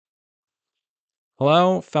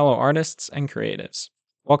Hello, fellow artists and creatives.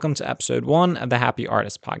 Welcome to episode 1 of the Happy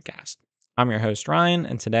Artist Podcast. I'm your host, Ryan,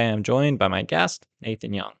 and today I'm joined by my guest,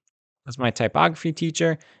 Nathan Young. As my typography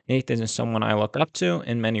teacher, Nathan is someone I look up to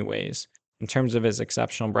in many ways, in terms of his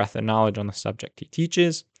exceptional breadth of knowledge on the subject he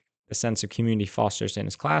teaches, the sense of community fosters in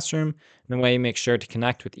his classroom, and the way he makes sure to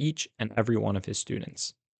connect with each and every one of his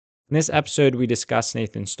students. In this episode, we discuss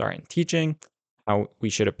Nathan's start in teaching, how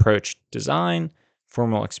we should approach design,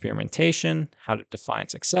 formal experimentation, how to define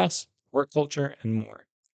success, work culture, and more.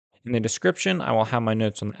 In the description, I will have my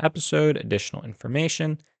notes on the episode, additional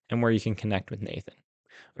information, and where you can connect with Nathan.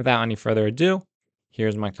 Without any further ado,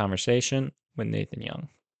 here's my conversation with Nathan Young.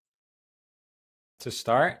 To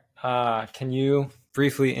start, can you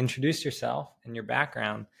briefly introduce yourself and your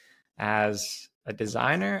background as a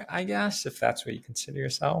designer, I guess, if that's what you consider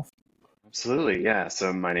yourself? Absolutely, yeah.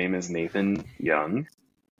 So my name is Nathan Young.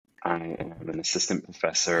 I am an assistant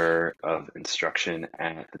professor of instruction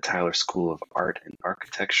at the Tyler School of Art and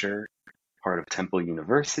Architecture, part of Temple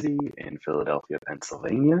University in Philadelphia,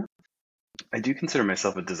 Pennsylvania. I do consider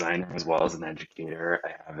myself a designer as well as an educator. I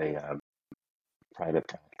have a private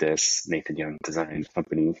practice, Nathan Young Design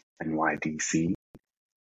Company, NYDC,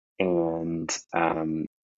 and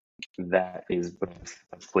that is both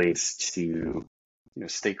a place to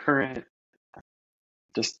stay current,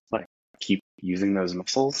 just like keep using those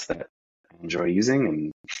muscles that I enjoy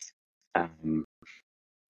using, and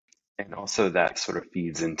also that sort of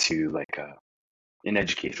feeds into like in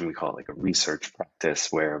education we call it like a research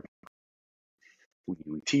practice where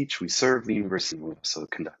we teach, we serve the university, and we also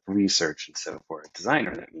conduct research. And so for a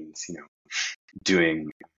designer, that means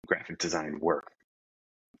doing graphic design work.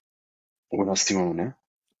 What else do you want to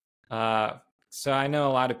know? So I know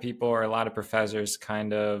a lot of people or a lot of professors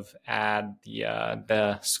kind of add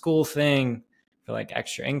the school thing for like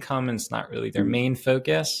extra income, and it's not really their main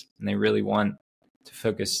focus, and they really want to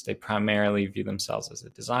focus. They primarily view themselves as a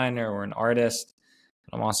designer or an artist.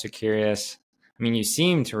 But I'm also curious. I mean, you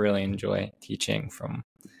seem to really enjoy teaching from,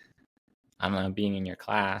 I don't know, being in your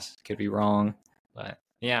class. Could be wrong, but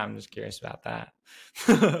yeah, I'm just curious about that.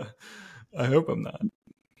 I hope I'm not.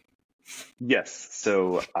 Yes.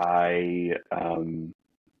 So I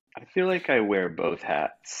feel like I wear both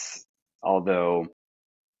hats, although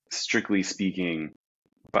strictly speaking,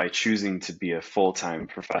 by choosing to be a full-time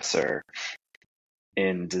professor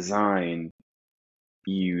in design,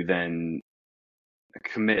 you then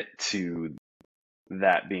commit to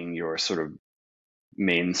that being your sort of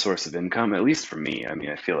main source of income, at least for me. I mean,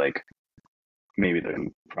 I feel like maybe there are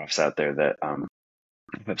profs out there that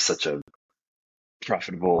have such a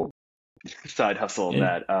profitable side hustle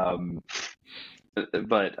that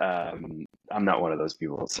but I'm not one of those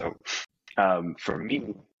people. So for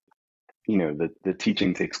me, the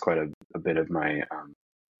teaching takes quite a bit of my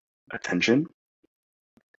attention,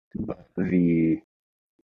 but the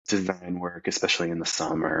design work, especially in the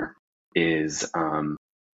summer, is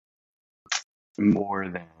more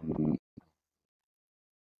than,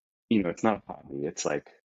 it's not a hobby. It's like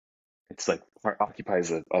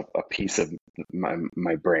occupies a piece of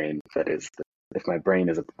my brain. That is, if my brain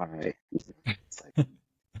is a pie, it's like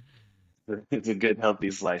it's a good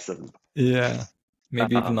healthy slice of. Yeah,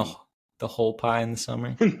 maybe even the whole pie in the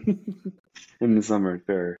summer. In the summer,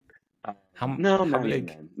 sure. No, how not big?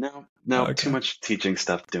 even then. No, Oh, okay. Too much teaching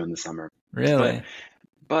stuff during the summer. Really?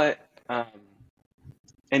 But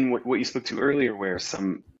and what you spoke to earlier, where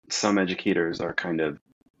some educators are kind of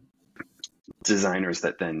designers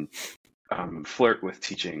that then flirt with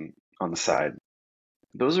teaching on the side.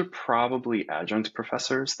 Those are probably adjunct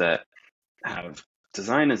professors that have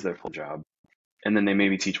design as their full job, and then they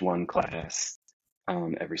maybe teach one class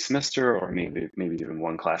every semester, or maybe even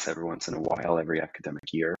one class every once in a while, every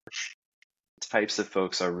academic year. Types of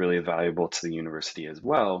folks are really valuable to the university as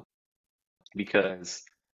well, because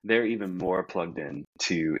they're even more plugged in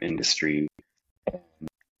to industry and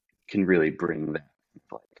can really bring that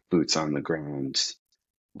like boots on the ground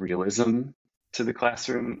realism to the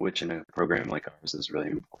classroom, which in a program like ours is really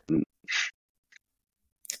important.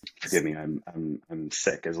 Forgive me, I'm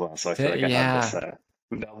sick as well, so I feel like I have this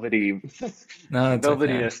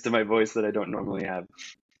velvetyness to my voice that I don't normally have.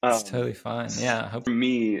 It's totally fine. Yeah. For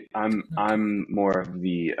me, I'm more of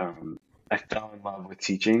the I fell in love with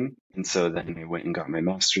teaching, and so then I went and got my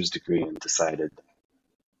master's degree and decided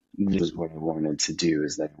this is what I wanted to do,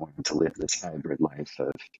 is that I wanted to live this hybrid life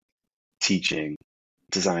of teaching,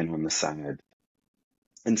 design on the side.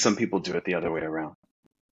 And some people do it the other way around.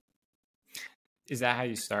 Is that how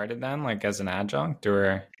you started then, like as an adjunct,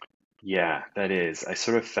 or? Yeah, that is. I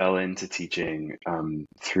sort of fell into teaching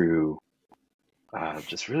through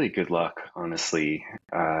just really good luck, honestly.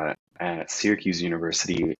 at Syracuse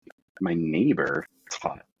University, my neighbor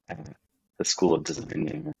taught at the School of Design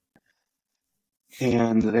there.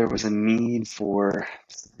 And there was a need for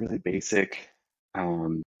really basic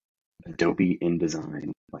Adobe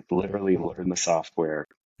InDesign, like literally learn the software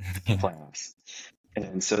class.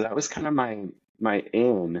 And so that was kind of my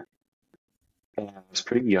in. And I was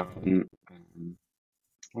pretty young.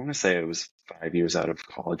 I want to say I was 5 years out of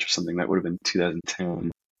college or something. That would have been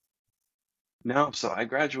 2010. No, so I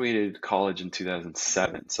graduated college in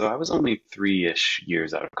 2007. So I was only 3-ish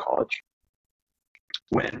years out of college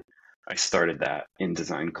when I started that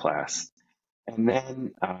InDesign class. And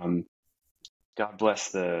then God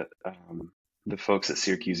bless the folks at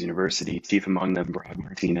Syracuse University, chief among them Brad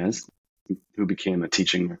Martinez, who became a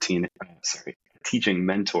teaching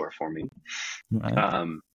mentor for me,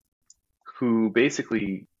 Right. who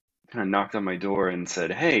basically kind of knocked on my door and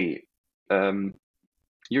said, "Hey,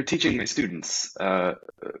 you're teaching my students.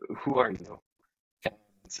 Who are you?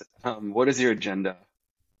 And what is your agenda?"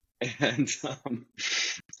 And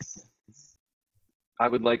I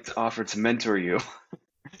would like to offer to mentor you,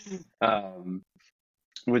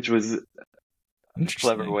 which was a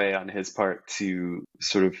clever Interesting. way on his part to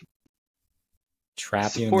sort of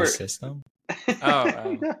Trap you in the support. system?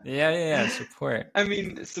 Oh. No, Yeah. Support. I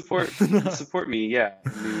mean, support me. Yeah,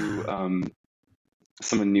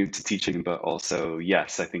 someone new to teaching, but also,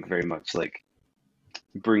 yes, I think very much like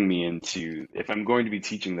bring me into, if I'm going to be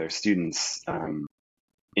teaching their students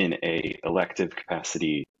in a elective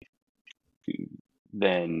capacity,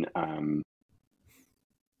 then I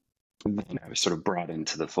was sort of brought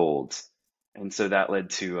into the fold. And so that led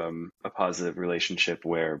to a positive relationship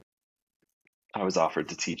where I was offered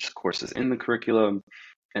to teach courses in the curriculum.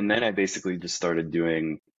 And then I basically just started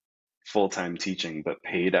doing full-time teaching, but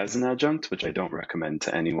paid as an adjunct, which I don't recommend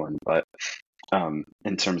to anyone, but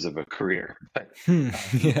in terms of a career. But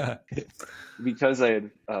Yeah. because I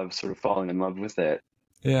had sort of fallen in love with it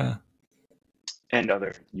Yeah. and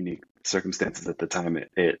other unique circumstances at the time,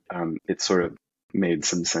 it sort of made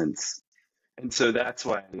some sense. And so that's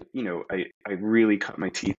why, I really cut my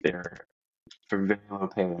teeth there for very low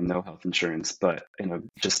pay and no health insurance, but in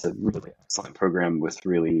just a really excellent program with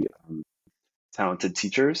really talented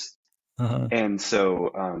teachers. Uh-huh. And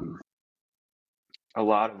so a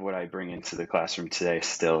lot of what I bring into the classroom today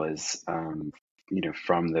still is,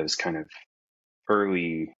 from those kind of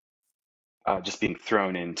early, just being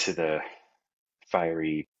thrown into the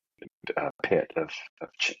fiery pit of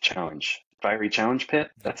challenge. Fiery challenge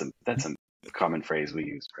pit. That's a common phrase we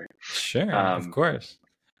use, right? Sure, of course.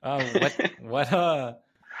 What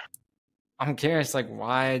I'm curious, like,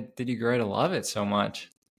 why did you grow to love it so much?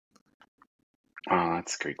 Oh,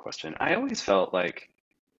 that's a great question. I always felt like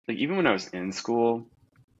even when I was in school,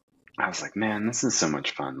 I was like, man, this is so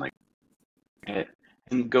much fun.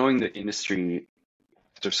 And going to industry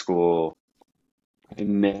after school, I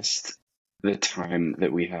missed the time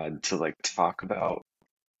that we had to talk about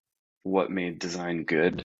what made design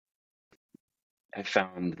good. I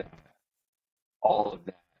found that all of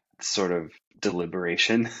that sort of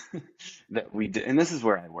deliberation that we did, and this is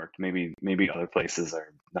where I worked. Maybe other places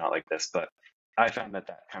are not like this, but I found that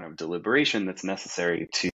kind of deliberation that's necessary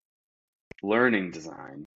to learning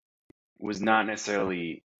design was not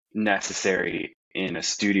necessarily necessary in a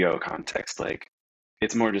studio context. Like,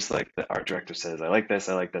 it's more just like the art director says, I like this,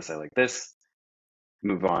 I like this, I like this,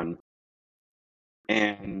 move on.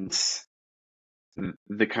 And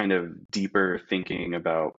the kind of deeper thinking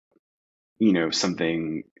about,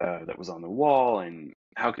 something that was on the wall and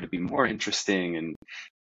how could it be more interesting, and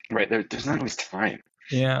right there's not always time.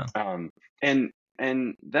 Yeah.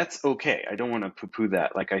 And that's okay. I don't want to poo-poo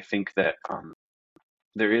that. Like, I think that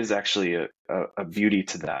there is actually a beauty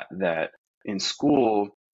to that in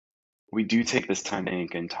school we do take this time to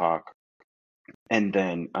think and talk, and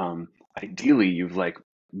then ideally you've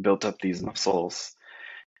built up these muscles,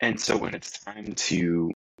 and so when it's time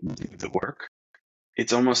to do the work,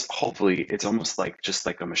 hopefully it's almost like just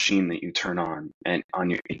like a machine that you turn on and on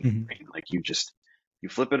your Mhm. brain. Like, you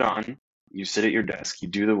flip it on, you sit at your desk, you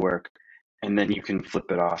do the work, and then you can flip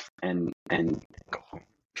it off and go home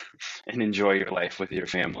and enjoy your life with your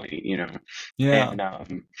family, Yeah.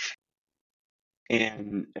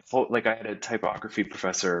 and like, I had a typography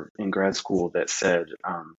professor in grad school that said,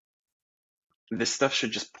 this stuff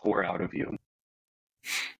should just pour out of you.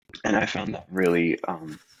 And I found that really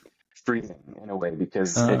freeing in a way,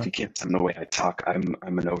 because if Uh, you can't tell the way I talk, I'm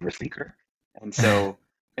an overthinker. And so,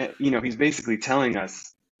 he's basically telling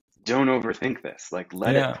us, don't overthink this. Like,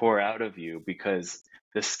 let it yeah. pour out of you, because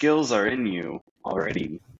the skills are in you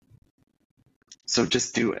already. So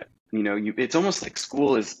just do it. It's almost like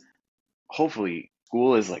hopefully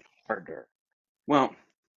school is like hard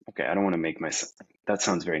make myself, that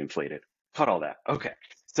sounds very inflated. Cut all that. Okay.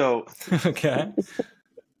 So, Okay.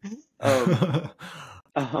 um,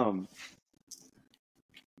 um,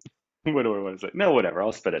 what do I want to say? No, whatever.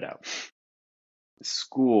 I'll spit it out.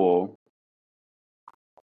 School.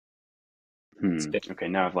 Okay,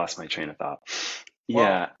 now I've lost my train of thought. Well,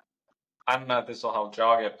 Yeah. I don't know if this will help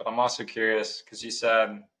jog it, but I'm also curious because you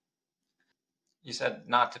said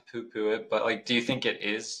not to poo-poo it, but like, do you think it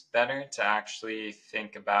is better to actually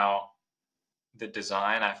think about the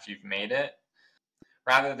design after you've made it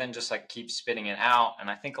rather than just like keep spitting it out? And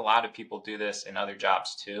I think a lot of people do this in other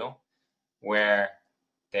jobs too, where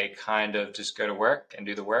they kind of just go to work and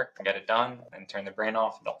do the work and get it done and turn their brain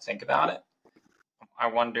off and don't think about it. I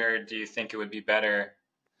wonder, do you think it would be better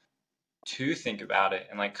to think about it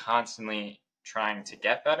and like constantly trying to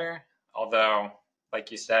get better? Although,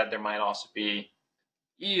 like you said, there might also be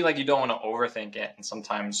you don't want to overthink it, and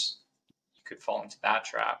sometimes you could fall into that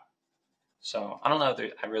trap. So I don't know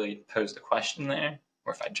if I really posed a question there,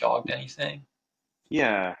 or if I jogged anything.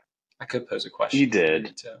 Yeah, I could pose a you question for you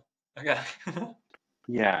did. too. Okay.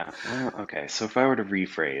 Yeah. Well, okay. So if I were to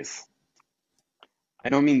rephrase, I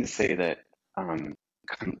don't mean to say that um,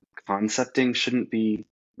 concepting shouldn't be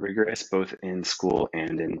rigorous both in school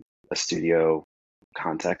and in a studio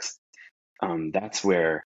context. That's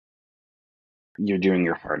where you're doing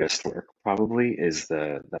your hardest work, probably, is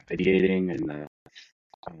the ideating and the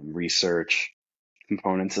research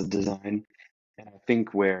components of design. And I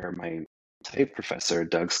think where my type professor,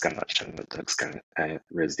 Doug Scott, shout out Doug Scott at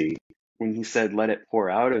RISD, when he said, let it pour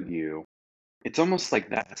out of you, it's almost like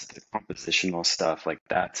that's the compositional stuff. Like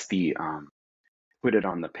that's the put it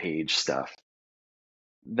on the page stuff.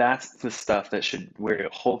 That's the stuff that should, where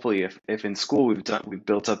hopefully if in school we've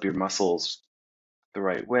built up your muscles the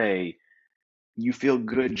right way, you feel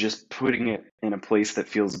good just putting it in a place that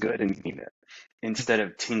feels good and neat it instead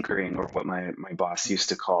of tinkering, or what my boss used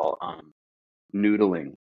to call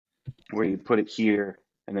noodling, where you put it here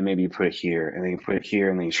and then maybe you put it here and then you put it here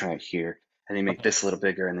and then you try it here and then you make this a little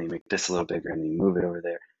bigger and then you make this a little bigger and then you move it over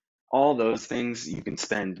there. All those things you can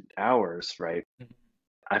spend hours, right?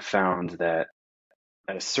 I found that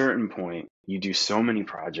at a certain point you do so many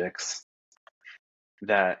projects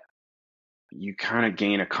that you kind of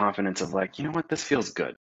gain a confidence of like, you know what, this feels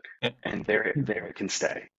good, and there it can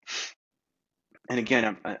stay. And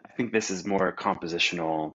again, I think this is more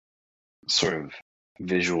compositional, sort of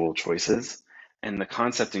visual choices. And the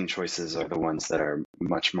concepting choices are the ones that are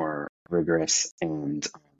much more rigorous and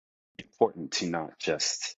important to not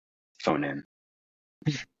just phone in.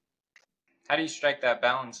 How do you strike that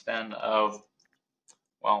balance then of,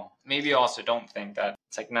 well, maybe you also don't think that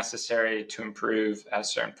it's like necessary to improve at a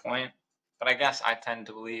certain point, but I guess I tend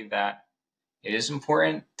to believe that it is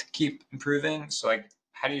important to keep improving. So like,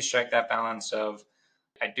 how do you strike that balance of,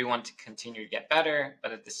 I do want to continue to get better,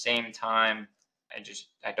 but at the same time,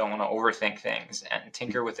 I don't want to overthink things and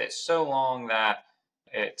tinker with it so long that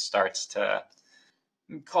it starts to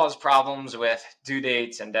cause problems with due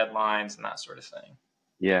dates and deadlines and that sort of thing.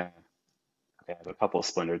 Yeah. Okay, I have a couple of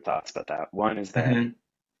splintered thoughts about that. One is that Mm-hmm.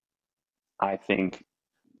 I think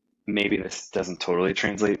maybe this doesn't totally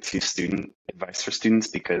translate to student advice for students,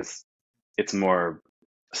 because it's more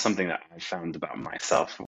something that I found about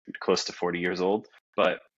myself close to 40 years old.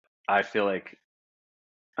 But I feel like,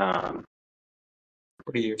 um,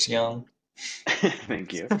 40 years young.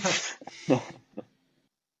 thank you.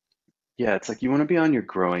 Yeah, it's like you want to be on your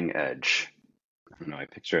growing edge. I don't know, I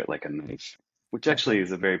picture it like a knife, which actually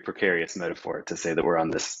is a very precarious metaphor to say that we're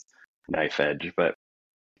on this knife edge. But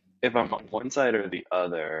if I'm on one side or the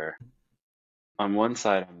other, on one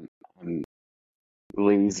side, I'm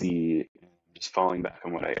lazy and just falling back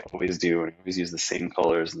on what I always do, and I always use the same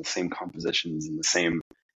colors and the same compositions and the same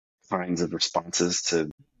kinds of responses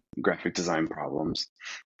to graphic design problems.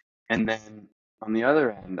 And then on the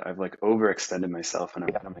other end, I've like overextended myself and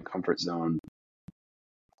I'm out of my comfort zone,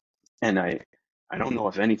 and I don't know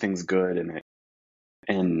if anything's good,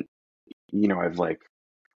 and I've like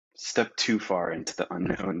stepped too far into the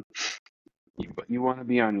unknown. But you want to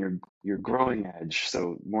be on your growing edge,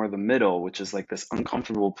 so more the middle, which is like this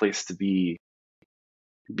uncomfortable place to be,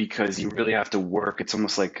 because you really have to work. It's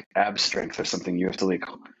almost like ab strength or something. You have to like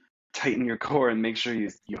tighten your core and make sure you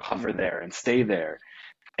hover there and stay there.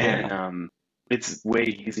 And it's way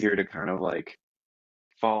easier to kind of like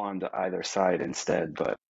fall onto either side instead.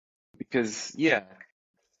 But because, yeah,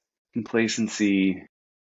 complacency,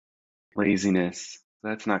 laziness,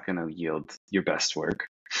 that's not going to yield your best work.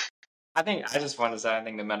 I just wanted to say I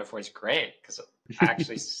think the metaphor is great because I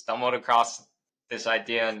actually stumbled across this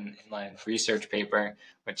idea in my research paper,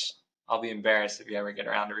 which I'll be embarrassed if you ever get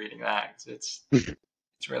around to reading that. 'Cause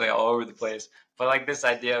it's it's really all over the place. But like this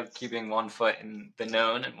idea of keeping one foot in the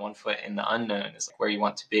known and one foot in the unknown is like where you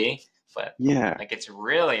want to be. But Yeah, like it's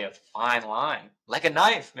really a fine line, like a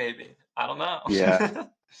knife, maybe. I don't yeah. know.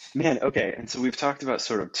 Man, okay. And so we've talked about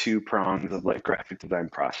sort of two prongs of like graphic design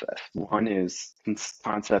process. One is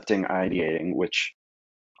concepting, ideating, which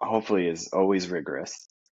hopefully is always rigorous.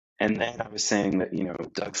 And then I was saying that,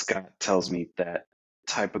 Doug Scott tells me that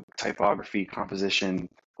typography, composition,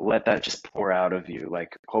 let that just pour out of you.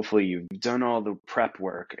 Like, hopefully you've done all the prep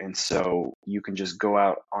work, and so you can just go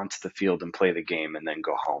out onto the field and play the game and then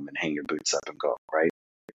go home and hang your boots up and go, right?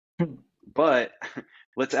 But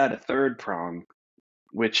let's add a third prong,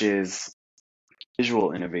 which is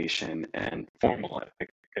visual innovation and formal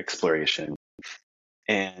exploration.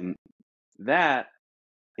 And that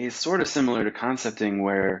is sort of similar to concepting,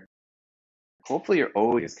 where hopefully you're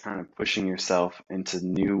always kind of pushing yourself into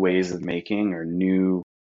new ways of making or new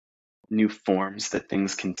forms that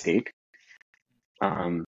things can take.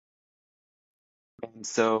 Um, and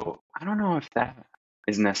so I don't know if that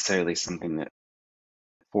is necessarily something that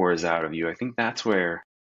pours out of you. I think that's where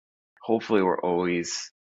hopefully we're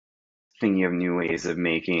always thinking of new ways of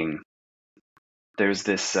making. There's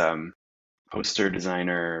this poster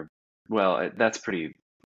designer. Well, that's pretty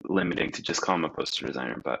limiting to just call him a poster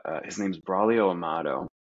designer, but his name's Braulio Amato,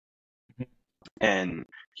 and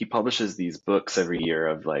he publishes these books every year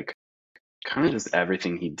of like kind of just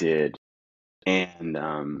everything he did, and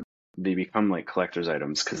they become like collector's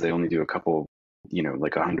items because they only do a couple,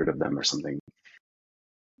 like 100 of them or something.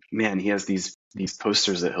 Man, he has these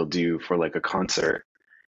posters that he'll do for like a concert.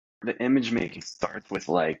 The image making starts with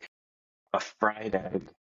like a fried egg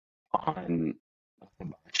on a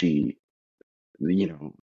hibachi,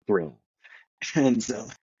 grill. And so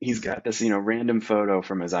he's got this, random photo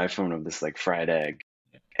from his iPhone of this like fried egg.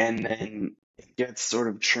 And then it gets sort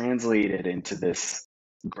of translated into this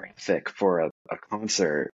graphic for a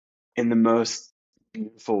concert in the most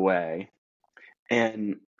beautiful way.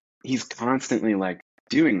 And he's constantly like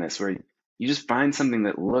doing this where you just find something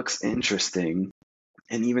that looks interesting.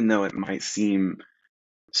 And even though it might seem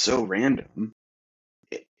so random,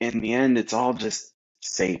 in the end, it's all just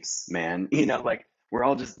shapes, man. Like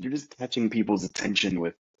you're just catching people's attention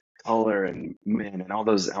with color and man and all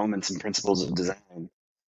those elements and principles of design.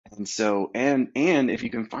 And so, and if you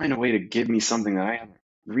can find a way to give me something that I haven't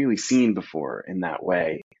really seen before in that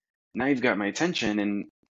way, now you've got my attention and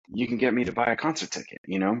you can get me to buy a concert ticket.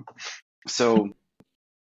 So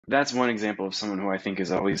that's one example of someone who I think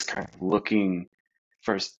is always kind of looking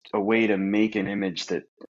for a way to make an image that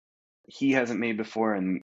he hasn't made before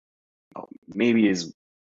and maybe is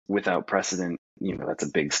without precedent. That's a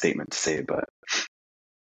big statement to say, but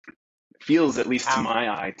feels, at least to How, my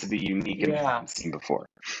eye, to be unique and I yeah. haven't seen before.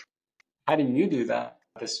 How do you do that?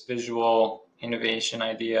 This visual innovation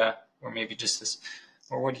idea, or maybe just this,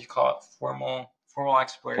 or what do you call it? Formal Form,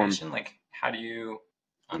 exploration? Like, how do you,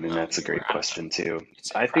 I I don't mean, know, that's a great I don't know, question too. you could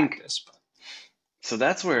say I think practice, but so.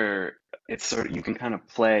 That's where it's sort of, you can kind of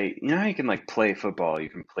play. You know how you can like play football, you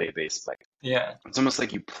can play baseball. yeah. It's almost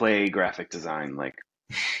like you play graphic design. Like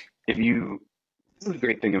if you, this is the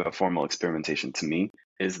great thing about formal experimentation to me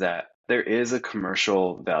is that there is a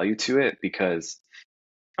commercial value to it because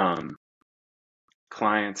um,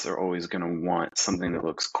 clients are always going to want something that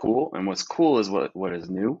looks cool, and what's cool is what is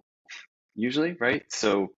new usually, right?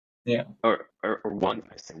 So, Yeah. or one,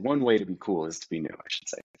 I say one way to be cool is to be new, I should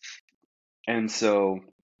say. And so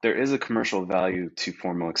there is a commercial value to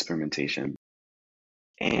formal experimentation,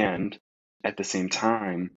 and at the same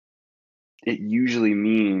time, it usually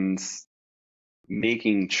means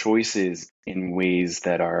making choices in ways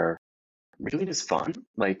that are really just fun.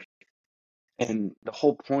 Like, and the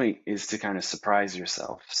whole point is to kind of surprise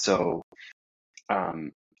yourself. So,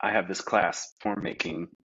 um, I have this class, form making,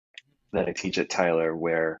 that I teach at Tyler,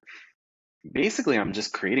 where basically I'm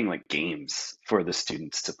just creating like games for the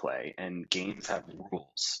students to play, and games have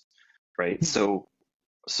rules, right? So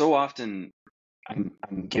often I'm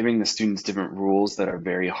giving the students different rules that are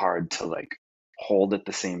very hard to like hold at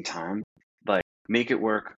the same time. Like make it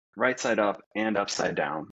work right side up and upside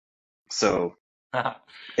down. So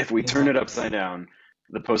if we turn Yeah. it upside down,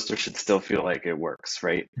 the poster should still feel like it works,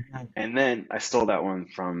 right? And then I stole that one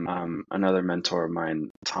from another mentor of mine,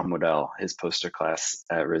 Tom Waddell, his poster class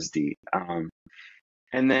at RISD.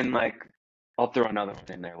 And then like I'll throw another one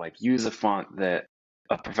in there, like use a font that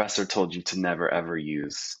a professor told you to never ever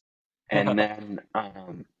use. And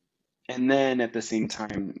then at the same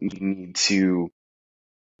time you need to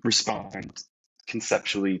respond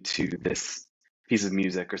conceptually to this piece of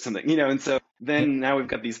music or something. And so Yeah. then now we've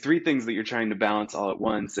got these three things that you're trying to balance all at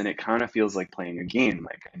once, and it kind of feels like playing a game.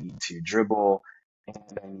 Like I need to dribble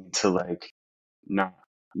and I need to like not,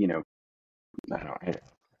 you know, I don't know,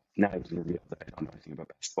 not even reveal that I don't know anything about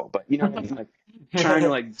basketball, but you know what I mean? Like trying to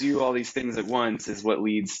like do all these things at once is what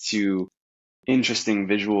leads to interesting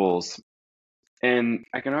visuals. And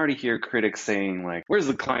I can already hear critics saying like, where's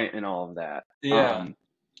the client in all of that? Yeah.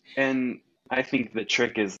 And I think the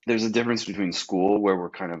trick is there's a difference between school where we're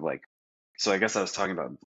kind of like, so I guess I was talking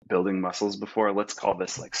about building muscles before. Let's call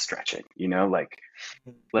this like stretching, you know, like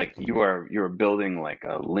you're building like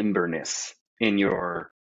a limberness in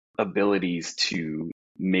your abilities to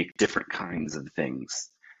make different kinds of things.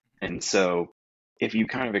 And so if you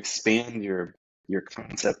kind of expand your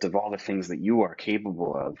concept of all the things that you are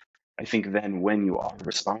capable of, I think then when you are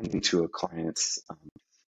responding to a client's,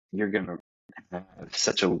 you're going to have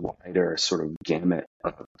such a wider sort of gamut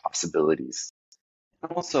of possibilities.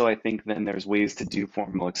 And also, I think then there's ways to do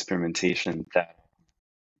formal experimentation that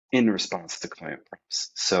in response to client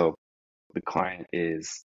prompts. So the client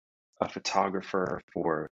is a photographer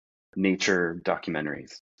for nature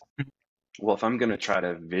documentaries. Well, if I'm going to try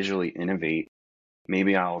to visually innovate,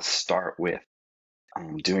 maybe I'll start with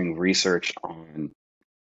doing research on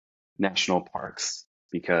national parks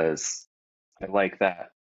because I like that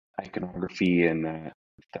iconography and that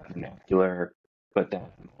vernacular, but then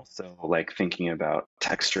I'm also like thinking about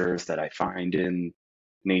textures that I find in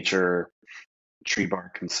nature, tree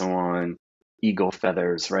bark and so on, eagle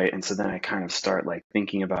feathers, right? And so then I kind of start like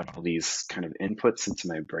thinking about all these kind of inputs into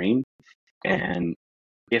my brain. And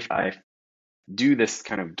if I do this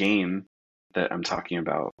kind of game that I'm talking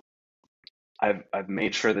about, I've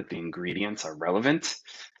made sure that the ingredients are relevant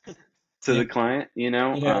to Yeah. the client, you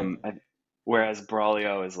know. Yeah. Whereas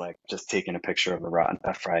Braulio is like just taking a picture of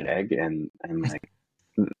a fried egg, and like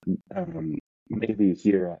maybe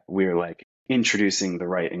here we're like introducing the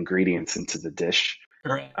right ingredients into the dish,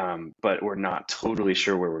 Right. but we're not totally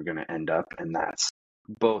sure where we're going to end up, and that's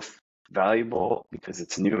both valuable because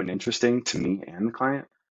it's new and interesting to me and the client,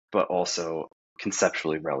 but also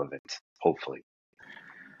conceptually relevant, hopefully.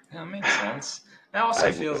 That makes sense. It also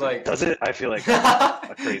I feels like, does it? I feel like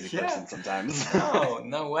I'm a crazy yeah, person sometimes. no,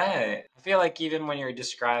 no way. I feel like even when you're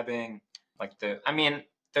describing like I mean,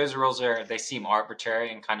 those rules they seem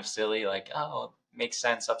arbitrary and kind of silly, like, oh, it makes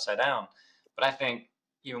sense upside down. But I think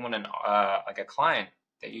even when like a client,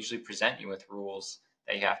 they usually present you with rules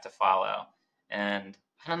that you have to follow. And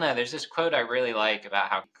I don't know, there's this quote I really like about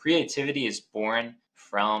how creativity is born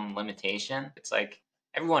from limitation. It's like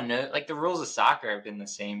everyone knows, like the rules of soccer have been the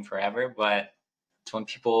same forever, but it's when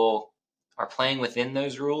people are playing within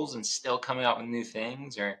those rules and still coming up with new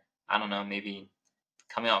things, or I don't know, maybe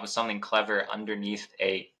coming up with something clever underneath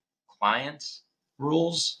a client's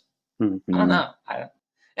rules. I don't Mhm. know.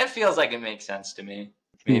 It feels like it makes sense to me.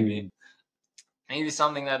 Maybe. Maybe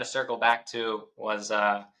something that to circle back to was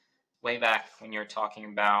way back when you were talking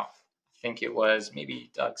about, I think it was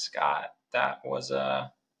maybe Doug Scott. That was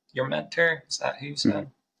your mentor. Is that who you Mhm.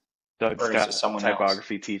 said? Doug Or is it Scott, someone else?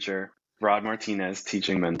 typography teacher. Rod Martinez,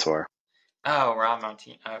 teaching mentor. Oh, Rob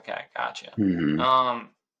Monti. Okay, gotcha. Hmm. I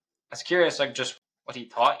was curious, like, just what he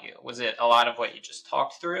taught you. Was it a lot of what you just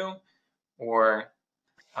talked through, or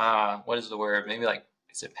what is the word? Maybe like,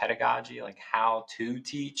 is it pedagogy, like how to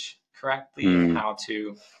teach correctly and Mm. how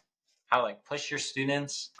to like push your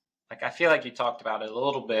students? Like, I feel like you talked about it a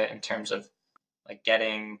little bit in terms of like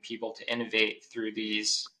getting people to innovate through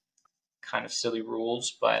these kind of silly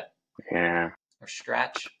rules, but Yeah. or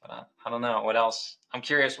stretch. But I don't know what else. I'm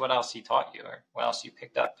curious what else he taught you or what else you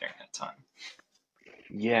picked up during that time.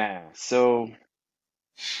 Yeah. So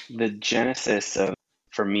the genesis of,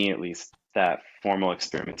 for me at least, that formal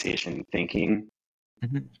experimentation thinking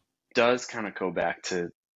Mm-hmm. does kind of go back to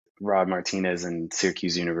Rod Martinez and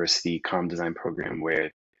Syracuse University comm design program, where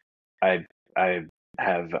I I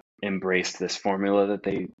have embraced this formula that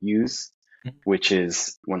they use, which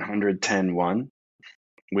is 110-1,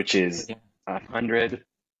 which is Yeah. 100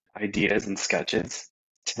 ideas and sketches,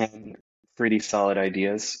 10 pretty solid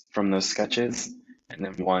ideas from those sketches, and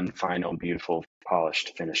then one final beautiful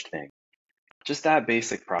polished finished thing. Just that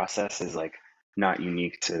basic process is like not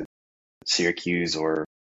unique to Syracuse or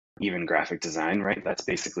even graphic design, right? That's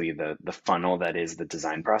basically the funnel that is the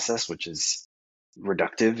design process, which is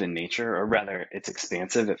reductive in nature, or rather it's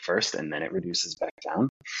expansive at first and then it reduces back down.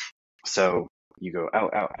 So you go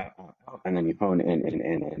out, out, out, out, out, and then you hone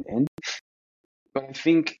in. But I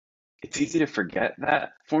think it's easy to forget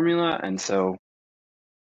that formula, and so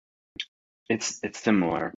it's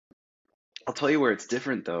similar. I'll tell you where it's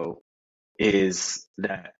different though, is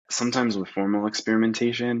that sometimes with formal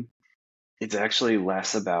experimentation, it's actually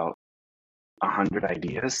less about 100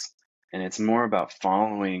 ideas, and it's more about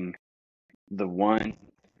following the one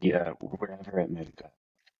yeah, wherever it might go.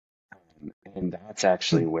 And that's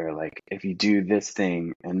actually where, like, if you do this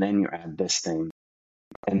thing and then you add this thing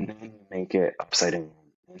and then you make it upside down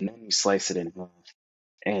and then you slice it in half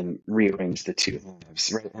and rearrange the two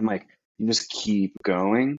halves, right? And like you just keep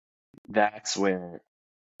going. That's where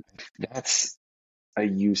that's a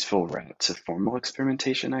useful route to formal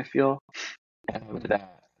experimentation, I feel. And with that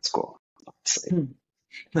at school, honestly.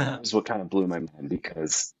 That was what kind of blew my mind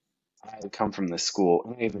because I come from this school,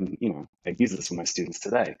 and I even, I use this with my students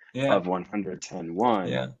today Yeah. of 110-1.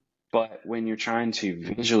 Yeah. But when you're trying to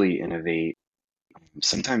visually innovate,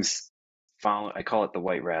 sometimes I call it the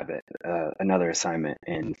white rabbit, another assignment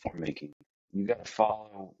in form making. You got to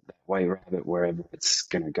follow that white rabbit wherever it's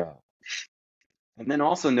going to go. And then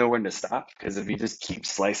also know when to stop, because if you just keep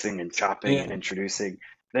slicing and chopping and Yeah. introducing,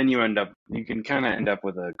 then you can kind of end up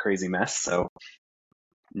with a crazy mess. So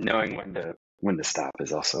knowing when to stop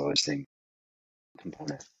is also a interesting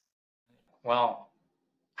component. Well,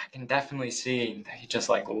 I can definitely see that you just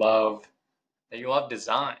like love that you love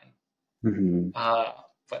design. Hmm. Uh,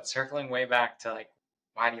 but circling way back to like,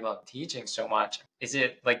 why do you love teaching so much? Is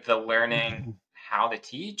it like the learning how to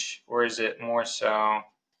teach, or is it more so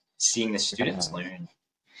seeing the students Yeah. learn?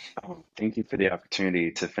 Oh, thank you for the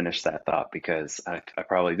opportunity to finish that thought because I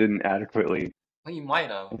probably didn't adequately Well, you might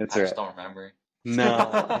have. I answer just it. don't remember.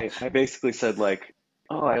 No, I basically said like,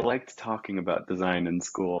 oh, I liked talking about design in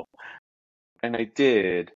school. And I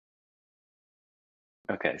did.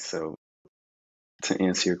 Okay, so to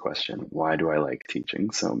answer your question, why do I like teaching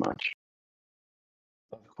so much?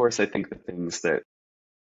 Of course, I think the things that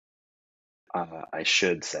I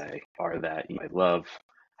should say are that I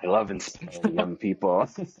love inspiring young people.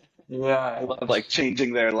 I Yeah. love like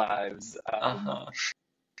changing their lives, Uh-huh.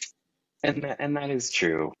 and that is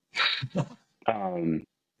true. Um,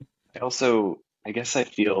 I guess I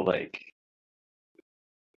feel like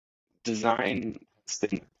design has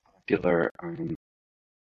been a popular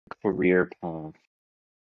career path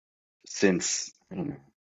since I don't know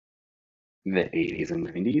the 80s and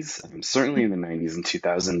 90s. Certainly in the 90s and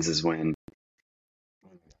 2000s is when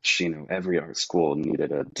every art school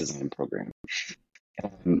needed a design program.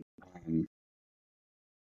 And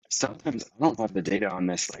sometimes I don't have the data on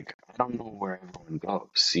this. Like I don't know where everyone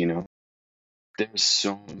goes. There's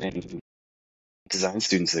so many design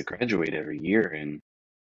students that graduate every year, and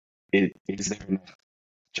is there enough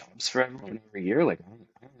jobs for everyone every year? Like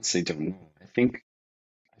I honestly don't know. I think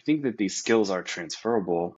that these skills are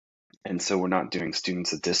transferable, and so we're not doing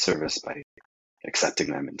students a disservice by accepting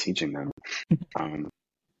them and teaching them. Um,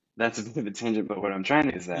 that's a bit of a tangent, but what I'm trying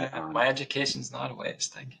to is that Yeah, my education's not a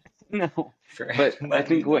waste. Thank you no, for but I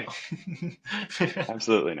letting me think know. what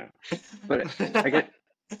absolutely no. But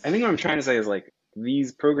I think what I'm trying to say is like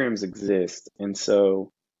these programs exist, and so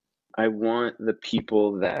I want the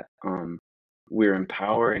people that we're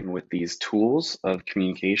empowering with these tools of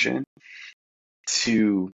communication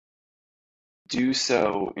to do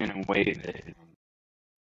so in a way that is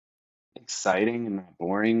exciting and not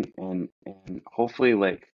boring, and hopefully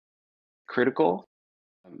like critical.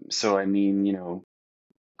 So I mean,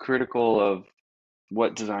 critical of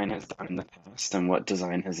what design has done in the past and what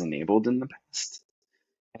design has enabled in the past.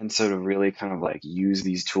 And so to really kind of like use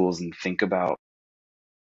these tools and think about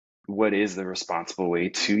what is the responsible way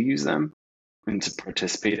to use them and to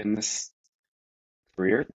participate in this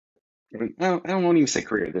career. I don't want to even say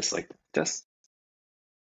career, this like just,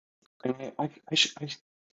 and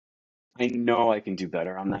I know I can do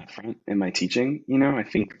better on that front in my teaching. I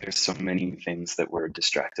think there's so many things that we're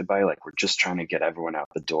distracted by. Like we're just trying to get everyone out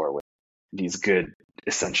the door with these good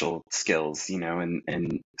essential skills,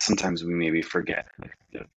 and sometimes we maybe forget like,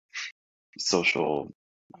 the social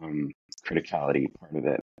criticality part of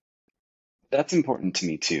it. That's important to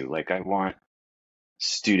me too. Like I want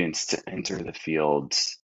students to enter the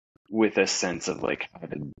fields with a sense of like how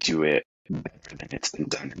to do it better than it's been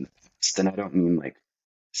done in the past. And I don't mean like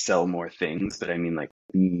sell more things, but I mean like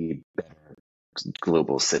be better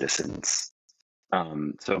global citizens.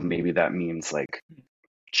 So maybe that means like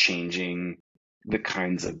changing the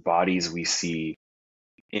kinds of bodies we see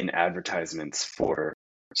in advertisements for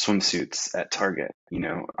swimsuits at Target.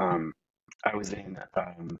 I was in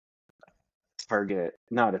Target,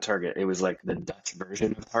 not a Target, it was like the Dutch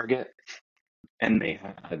version of Target, and they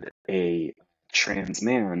had a trans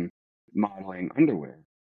man modeling underwear.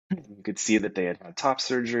 And you could see that they had had top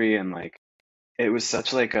surgery, and like it was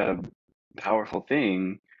such like a powerful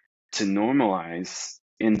thing to normalize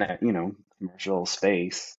in that, commercial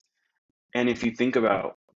space. And if you think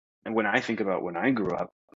about, and when I think about when I grew up,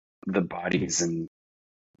 the bodies and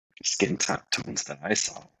skin tones that I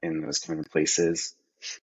saw in those kind of places,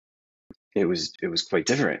 it was quite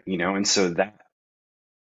different, and so that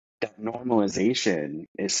normalization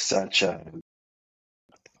is such a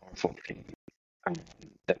powerful thing, um,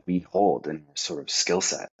 that we hold in our sort of skill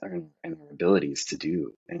set and our abilities to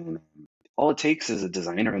do. And all it takes is a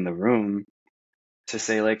designer in the room to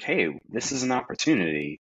say, like, hey, this is an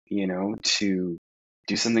opportunity, to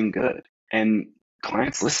do something good. And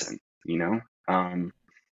clients listen, you know? Um,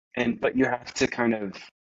 but you have to kind of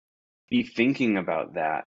be thinking about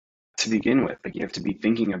that to begin with. Like, you have to be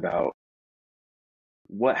thinking about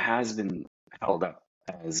what has been held up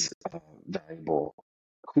as valuable,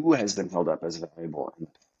 who has been held up as valuable in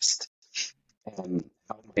the past, and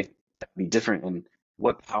how might that be different, and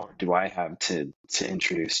what power do I have to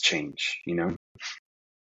introduce change,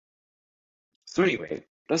 So anyway,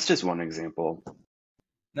 that's just one example.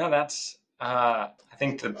 No, that's I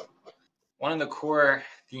think the one of the core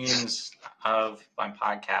themes of my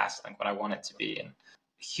podcast, like what I want it to be, and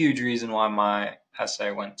a huge reason why my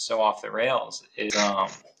essay went so off the rails is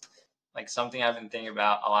like something I've been thinking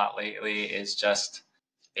about a lot lately is just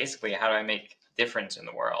basically how do I make a difference in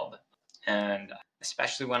the world? And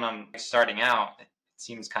especially when I'm starting out, it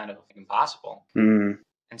seems kind of impossible. Mm,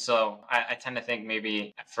 And so I tend to think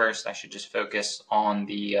maybe at first I should just focus on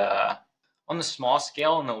the small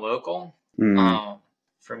scale and the local. mm,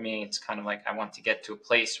 For me, it's kind of like I want to get to a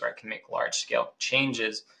place where I can make large scale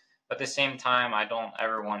changes, but at the same time, I don't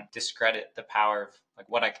ever want to discredit the power of like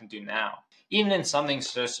what I can do now, even in something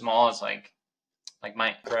so small as like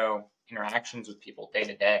micro interactions with people day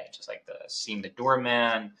to day, just like the seeing the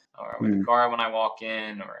doorman or the mm, guard when I walk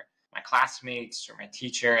in or my classmates or my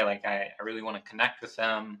teacher. Like I really want to connect with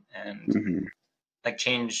them and mm, like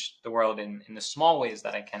change the world in the small ways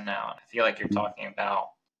that I can now. I feel like you're mm, talking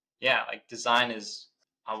about, yeah, like design is,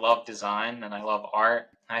 I love design and I love art.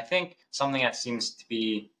 And I think something that seems to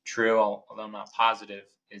be true, although not positive,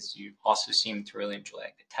 is you also seem to really enjoy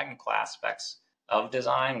like the technical aspects of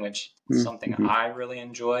design, which is mm, something mm, I really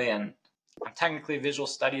enjoy. And I'm technically a visual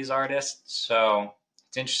studies artist, so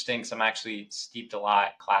it's interesting because I'm actually steeped a lot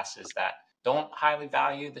in classes that don't highly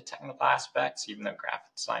value the technical aspects, even though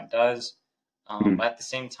graphic design does. mm, But at the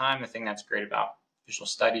same time, the thing that's great about visual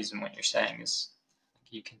studies and what you're saying is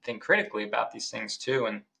you can think critically about these things too,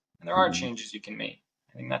 and there are mm, changes you can make.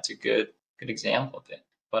 I think that's a good example of it.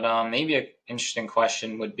 But maybe an interesting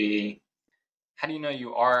question would be, how do you know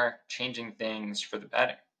you are changing things for the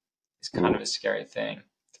better? It's kind of oh, a scary thing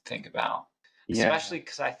to think about, yeah. especially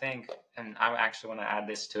because I think, and I actually want to add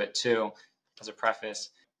this to it too, as a preface.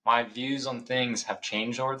 My views on things have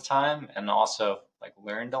changed over time, and also like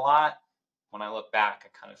learned a lot. When I look back, I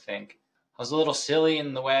kind of think I was a little silly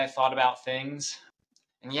in the way I thought about things,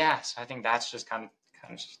 and yeah, so I think that's just kind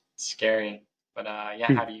of scary. But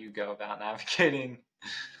yeah, how do you go about navigating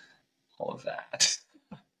all of that?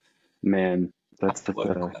 Man, Kind that's of a such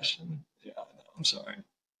loaded a question. Yeah, I know. I'm sorry.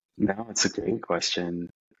 now it's a great question.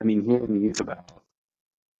 I mean, hearing you about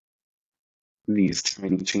these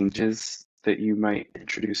tiny changes that you might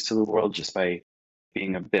introduce to the world just by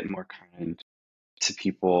being a bit more kind to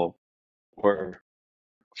people, or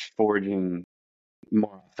forging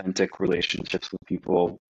more authentic relationships with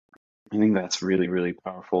people. I think that's really, really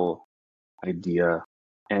powerful idea.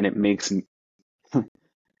 And it makes me,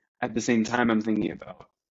 at the same time, I'm thinking about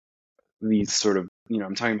these sort of,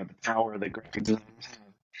 I'm talking about the power that graphic designers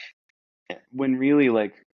have. When really,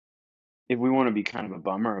 like, if we want to be kind of a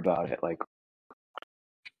bummer about it, like,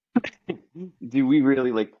 do we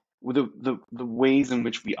really like the ways in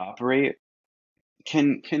which we operate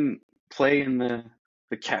can play in the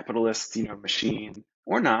capitalist, machine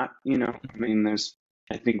or not, I mean, there's,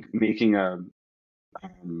 I think making a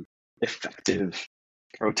um, effective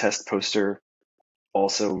protest poster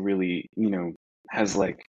also really, has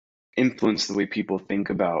like influenced the way people think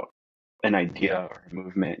about an idea or a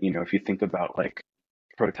movement. If you think about like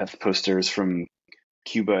protest posters from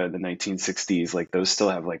Cuba in the 1960s, like those still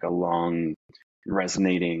have like a long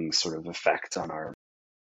resonating sort of effect on our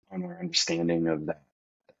understanding of that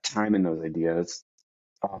time and those ideas.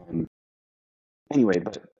 Um, anyway,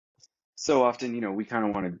 but so often, we kind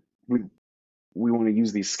of want to we want to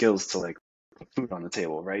use these skills to like put food on the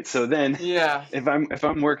table, right? So then, Yeah. if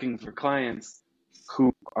I'm working for clients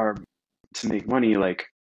who are to make money, like,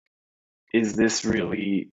 is this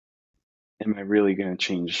really? Am I really going to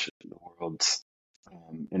change the world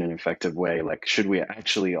in an effective way? Like, should we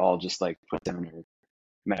actually all just like put down our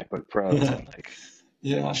MacBook Pros and like,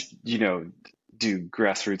 Yeah. you know, do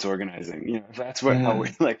grassroots organizing? If that's what how we're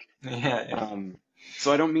Mhm. like. Yeah, yeah.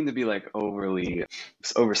 So I don't mean to be like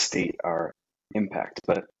overstate our impact,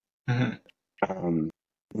 but Mhm. um,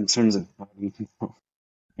 in terms of how do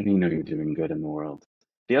you know you're doing good in the world?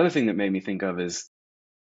 the other thing that made me think of is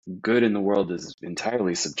good in the world is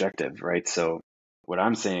entirely subjective, right? So what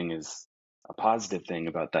I'm saying is a positive thing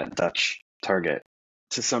about that Dutch target.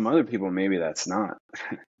 To some other people, maybe that's not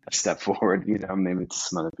a step forward, maybe to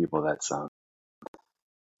some other people that's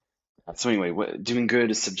so anyway, doing good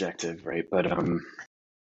is subjective, right? But Real.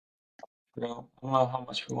 I don't know how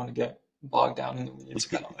much we want to get bogged down in the weeds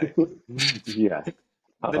about like yeah, the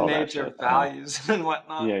all that nature shit. of values and Yeah,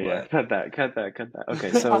 whatnot, yeah, but cut that.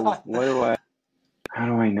 Okay, so how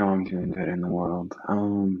do I know I'm doing good in the world?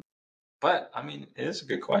 but I mean, it is a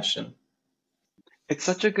good question. It's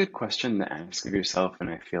such a good question to ask of yourself, and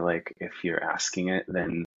I feel like if you're asking it,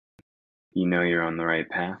 then you know you're on the right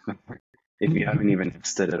path. If you haven't even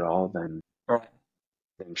asked it at all, Right.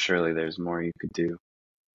 then surely there's more you could do.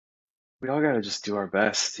 We all gotta just do our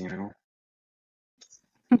best, you know?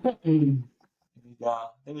 Yeah, I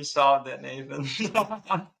think you solved it, Nathan. Just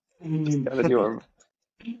gotta do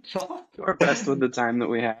our best with the time that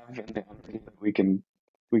we have and the energy that we can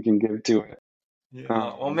give to it. Yeah.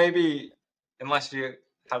 Well, Um, maybe unless you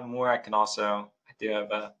have more, I can also. I do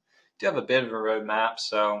have a bit of a roadmap.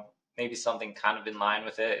 So maybe something kind of in line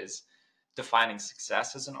with it is defining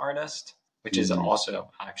success as an artist, which is mm, also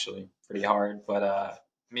actually pretty hard. But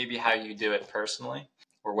maybe how you do it personally,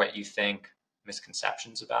 or what you think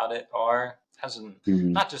misconceptions about it are, as an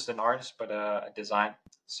mm, not just an artist, but a design.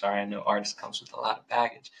 Sorry, I know artist comes with a lot of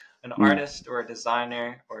baggage. An mm. artist or a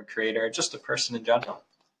designer or a creator, just a person in general.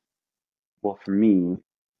 Well, for me,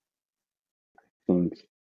 I think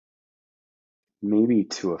maybe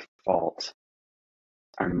to a fault,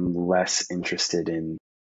 I'm less interested in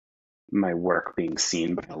my work being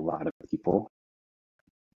seen by a lot of people.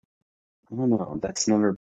 I don't know. That's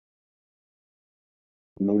never,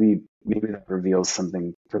 maybe that reveals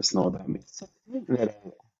something personal about me that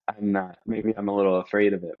I'm not. Maybe I'm a little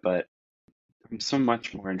afraid of it, but I'm so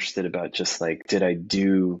much more interested about just like, did I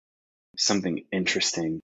do something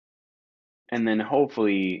interesting? And then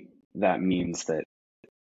hopefully that means that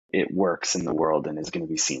it works in the world and is going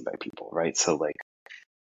to be seen by people, right? So like,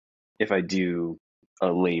 if I do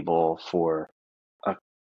a label for a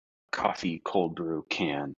coffee cold brew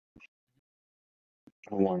can,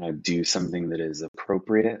 I want to do something that is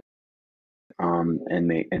appropriate,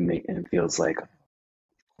 and feels like, of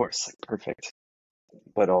course, like perfect,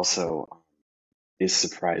 but also is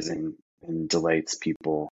surprising and delights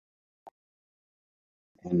people.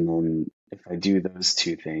 And then if I do those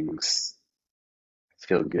two things, I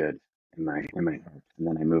feel good in my heart, and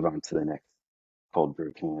then I move on to the next cold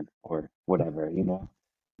brew can or whatever, And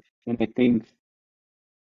I think,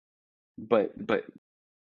 but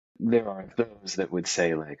there are those that would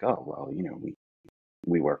say like, oh well,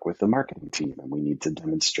 we work with the marketing team and we need to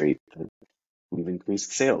demonstrate that we've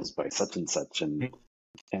increased sales by such and such, and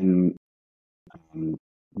um,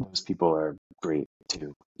 those people are great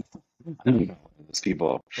too. Those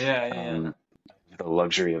people, Yeah, yeah. um, the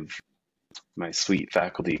luxury of my sweet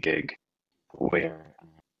faculty gig where I'm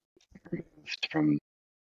removed from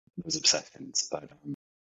those obsessions. But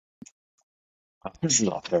this is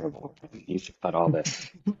all terrible. You should cut all this.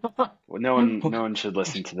 Well, no one should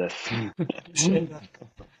listen to this.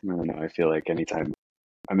 No, no. I feel like anytime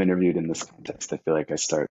I'm interviewed in this context, I feel like I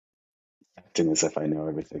start acting as if I know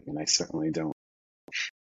everything, and I certainly don't.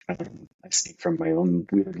 I speak from my own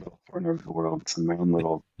weird little corner of the world, and my own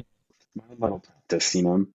little practice,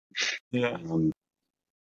 Yeah.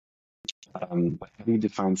 Um, but how do you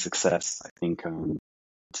define success? I think,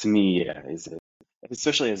 to me, yeah,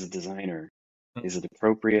 especially as a designer, is it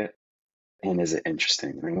appropriate and is it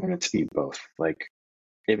interesting? I want it to be both. Like,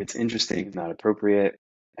 if it's interesting and not appropriate,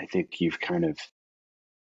 I think you've kind of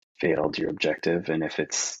failed your objective. And if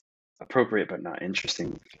it's appropriate but not interesting,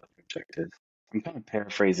 you failed your objective. I'm kind of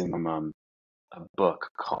paraphrasing a book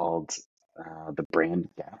called The Brand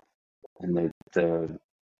Gap, and the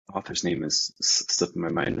author's name is slipping my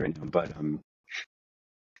mind right now, but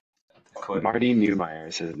Quote. Marty Neumeier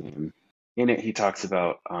is his name. In it, he talks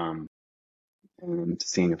about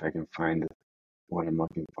seeing if I can find what I'm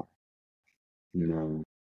looking for. No.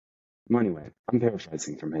 Well, anyway, I'm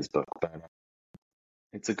paraphrasing from his book, but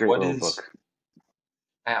it's a great What little is? book.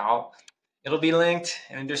 I'll, it'll be linked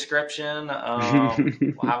in the description.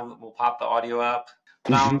 We'll pop the audio up.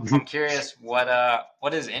 But I'm curious what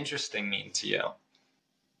does interesting mean to you?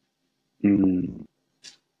 Mm,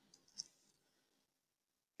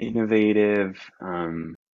 innovative,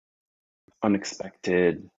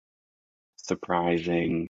 unexpected,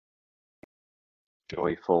 surprising,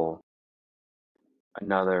 joyful.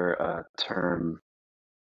 Another term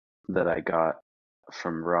that I got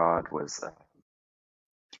from Rod was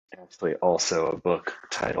actually also a book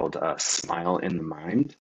titled Smile in the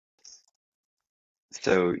Mind.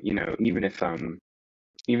 So, even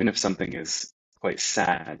if something is quite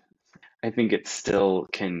sad, I think it still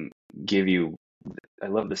can give you, I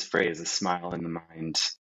love this phrase, a smile in the mind.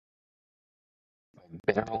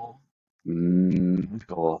 Beryl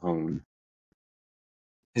McElhone.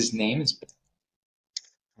 His name is.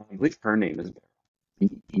 I believe her name is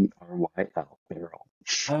Beryl. Beryl. Beryl.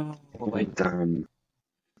 Oh, like And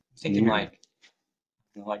thinking yeah.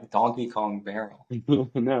 like Donkey Kong Barrel.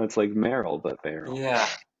 No, it's like Meryl, but Beryl. Yeah.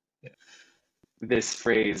 This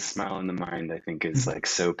phrase, smile in the mind, I think is like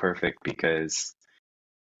so perfect because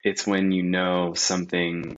it's when you know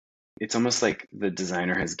something, it's almost like the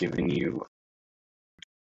designer has given you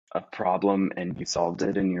a problem and you solved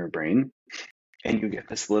it in your brain. And you get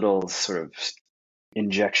this little sort of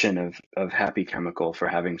injection of happy chemical for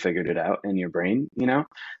having figured it out in your brain,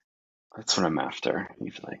 That's what I'm after,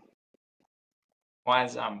 usually. Why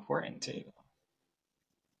is that important to you?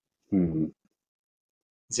 Hmm.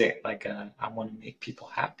 Is it like I want to make people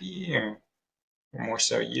happy, or more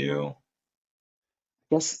so you?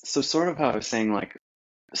 Yes, so sort of how I was saying, like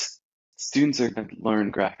students are going to learn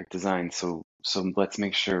graphic design, so let's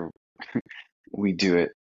make sure we do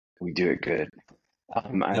it we do it good.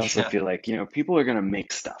 I also Yeah. feel like, people are going to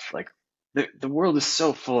make stuff. Like the world is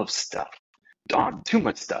so full of stuff. Too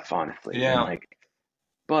much stuff, honestly. And Yeah. like,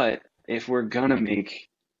 but if we're going to make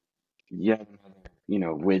yet another,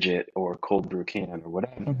 widget or cold brew can or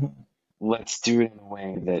whatever, Mhm. let's do it in a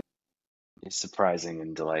way that is surprising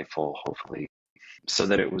and delightful, hopefully, so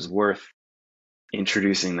that it was worth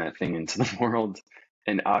introducing that thing into the world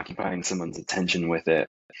and occupying someone's attention with it,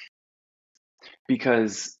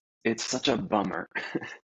 because it's such a bummer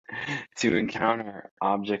to encounter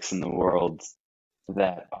objects in the world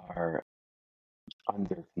that are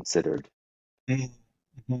under considered, Mhm.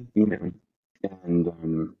 you know, and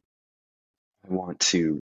I want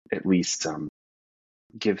to at least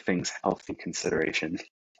give things healthy consideration.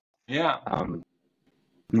 Yeah. Um,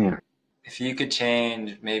 yeah. If you could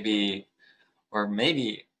change maybe, or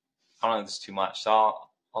maybe, I don't know if this is too much, so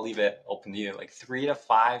I'll leave it open to you. Like 3 to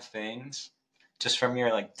 5 things, just from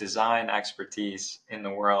your like design expertise in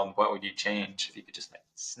the world, what would you change if you could just like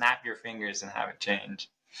snap your fingers and have it change?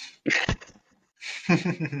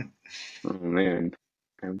 Oh man,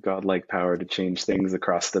 I have godlike power to change things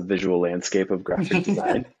across the visual landscape of graphic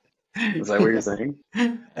design. Is that what you're saying?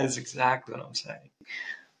 That's exactly what I'm saying.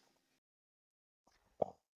 I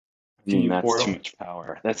Can mean, you that's too portal? much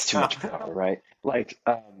power. That's too much power, right? Like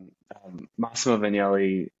Massimo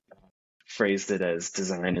Vignelli phrased it as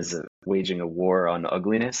design is waging a war on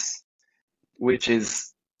ugliness, which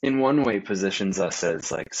is in one way positions us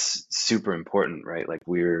as like super important, right? Like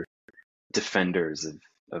we're defenders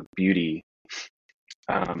of beauty,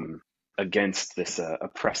 um, against this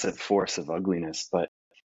oppressive force of ugliness. But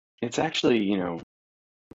it's actually,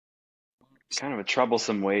 kind of a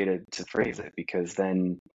troublesome way to phrase it, because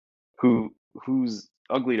then who's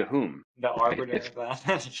ugly to whom, The right? arbiter of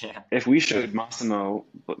that? Yeah. If we showed Massimo,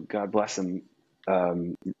 God bless him,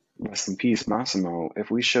 um, rest in peace, Massimo, if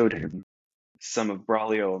we showed him some of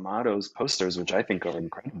Braulio Amato's posters, which I think are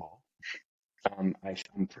incredible, I'm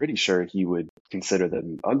pretty sure he would consider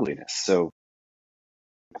them ugliness.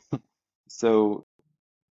 So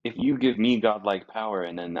if you give me godlike power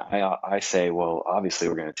and then I say, well, obviously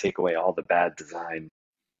we're going to take away all the bad design,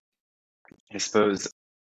 I suppose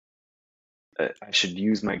I should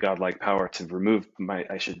use my godlike power to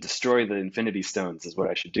I should destroy the Infinity Stones is what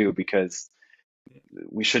I should do, because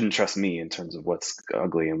we shouldn't trust me in terms of what's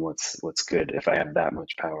ugly and what's good if I have that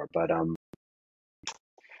much power. But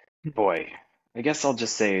boy, I guess I'll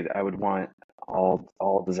just say that I would want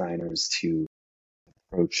all designers to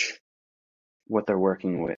approach what they're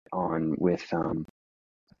working with the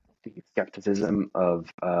skepticism of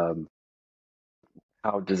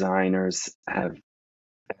how designers have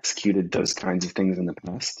executed those kinds of things in the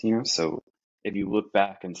past. So if you look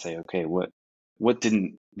back and say, okay, what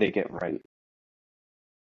didn't they get right?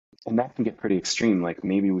 And that can get pretty extreme. Like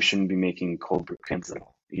maybe we shouldn't be making cold brew cans at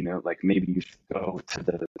all. Like maybe you should go to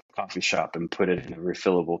the coffee shop and put it in a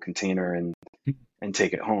refillable container and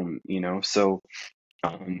take it home.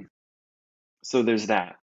 Um, so there's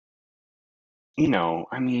that.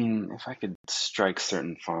 I mean, if I could strike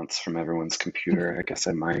certain fonts from everyone's computer, I guess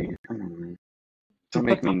I might. I don't know. Don't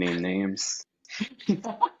make me name names.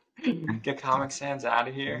 Get Comic Sans out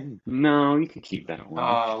of here. No, you can keep that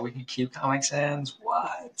one We can keep Comic Sans.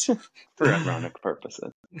 What? for ironic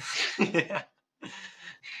purposes. Yeah.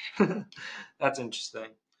 That's interesting.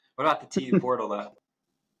 What about the TV portal though?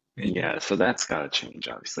 Maybe. Yeah, so that's got to change,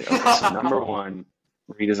 obviously. Okay, so number one,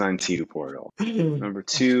 redesign TU portal. Number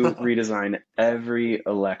two, redesign every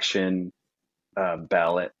election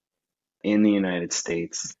ballot in the United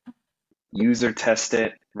States. User test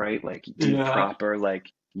it, right? Like do Yeah. proper like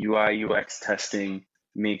UI UX testing.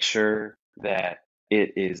 Make sure that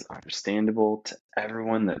it is understandable to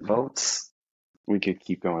everyone that votes. We could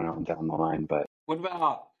keep going on down the line, but What about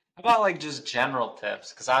how about like just general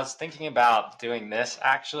tips? Because I was thinking about doing this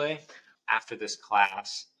actually after this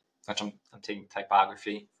class, which I'm taking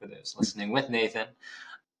typography for those listening with Nathan.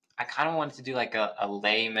 I kind of wanted to do like a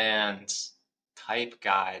layman's type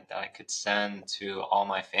guide that I could send to all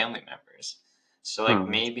my family members. So like oh, that's cool.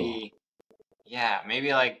 maybe, yeah,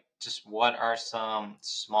 maybe like just what are some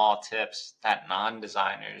small tips that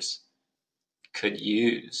non-designers could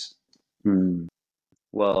use? Hmm.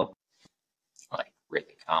 Well, Like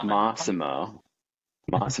really common. Massimo,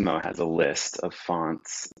 Massimo has a list of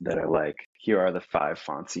fonts that are like, here are the 5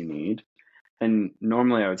 fonts you need. And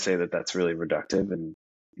normally I would say that that's really reductive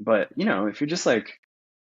but if you're just like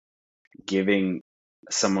giving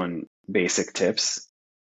someone basic tips,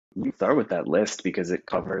 you start with that list because it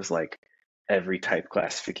covers like every type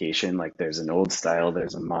classification. Like there's an old style,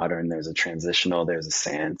 there's a modern, there's a transitional, there's a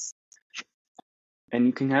sans. And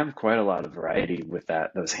you can have quite a lot of variety with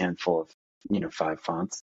those handful of, 5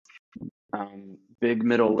 fonts. Big,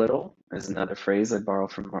 middle, little is another phrase I borrow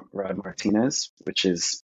from Rod Martinez, which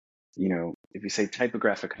is, if you say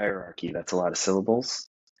typographic hierarchy, that's a lot of syllables.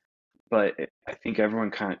 But I think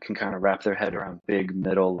everyone can kind of wrap their head around big,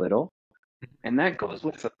 middle, little. And that goes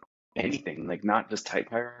with anything, like not just type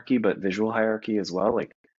hierarchy, but visual hierarchy as well.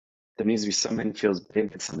 Like there needs to be something that feels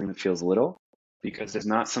big and something that feels little, because there's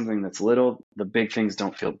not something that's little, the big things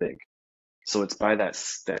don't feel big. So it's by that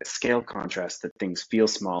scale contrast that things feel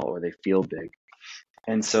small or they feel big.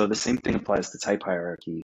 And so the same thing applies to type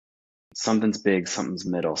hierarchy. Something's big, something's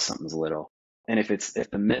middle, something's little. And if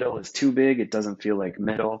the middle is too big, it doesn't feel like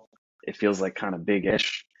middle. It feels like kind of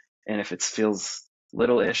big-ish. And if it feels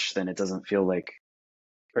little-ish, then it doesn't feel like,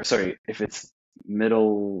 or sorry, if it's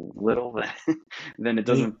middle little, then it Yeah.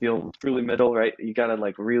 doesn't feel truly middle, right? You gotta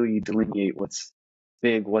like really delineate what's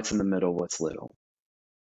big, what's in the middle, what's little.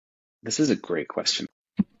 This is a great question.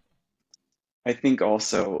 I think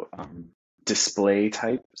also display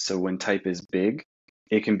type. So when type is big,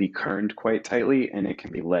 it can be kerned quite tightly and it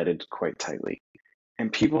can be leaded quite tightly.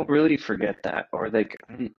 And people really forget that, or like,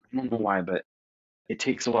 I don't know why, but it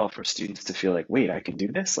takes a while for students to feel like, wait, I can do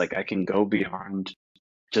this? Like I can go beyond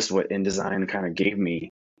just what InDesign kind of gave me.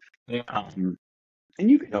 Yeah. And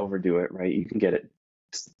you can overdo it, right? You can get it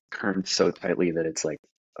kerned so tightly that it's like,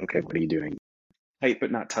 okay, what are you doing? Tight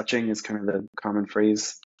but not touching is kind of the common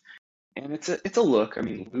phrase. And it's a look. I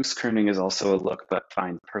mean, loose kerning is also a look, but I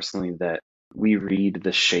find personally that we read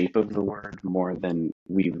the shape of the word more than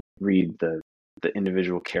we read the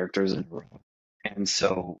individual characters in a row. And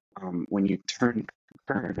so when you kern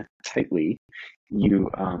tightly, you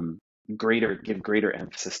give greater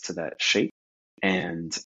emphasis to that shape.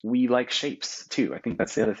 And we like shapes too. I think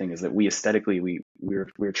that's the other thing, is that we aesthetically we're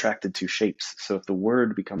attracted to shapes. So if the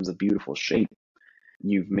word becomes a beautiful shape,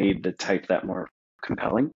 you've made the type that more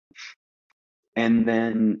compelling. And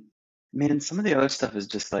then, man, some of the other stuff is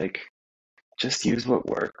just like, just use what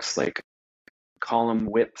works. Like column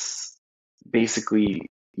widths, basically,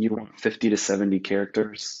 you want 50 to 70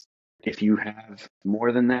 characters. If you have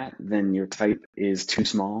more than that, then your type is too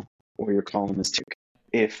small or your column is too.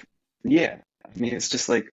 If, yeah, I mean, it's just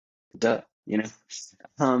like, duh, you know?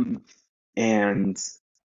 Um, and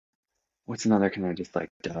what's another kind of just like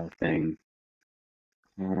duh thing?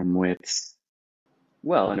 Widths.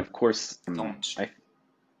 Well, and of course, Don't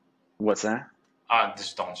what's that?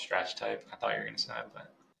 just don't stretch type. I thought you were gonna say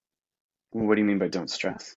that, What do you mean by don't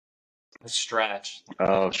stress? but stretch.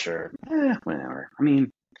 Oh, sure. Whatever. I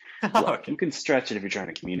mean, look, Okay. you can stretch it if you're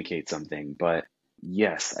trying to communicate something, but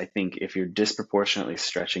yes, I think if you're disproportionately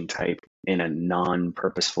stretching type in a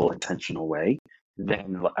non-purposeful, intentional way,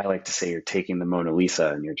 then I like to say you're taking the Mona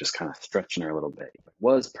Lisa and you're just kind of stretching her a little bit. It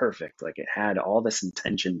was perfect, like it had all this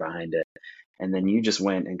intention behind it, and then you just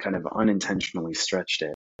went and kind of unintentionally stretched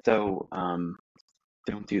it. So,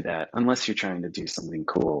 don't do that unless you're trying to do something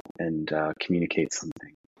cool and communicate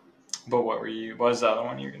something. But what were you? What was the other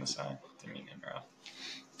one you were gonna say? Didn't mean to interrupt.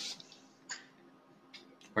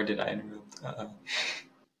 Or did I interrupt?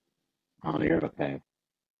 Oh, you're okay.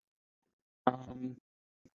 Um,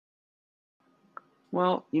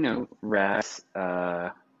 well, rats,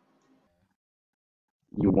 you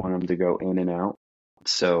want them to go in and out.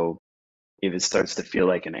 So if it starts to feel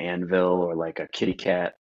like an anvil or like a kitty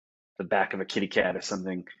cat, the back of a kitty cat or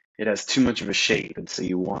something, it has too much of a shape. And so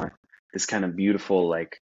you want this kind of beautiful,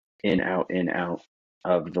 like in, out, in, out.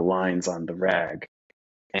 of the lines on the rag.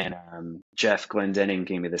 And Jeff Glendenning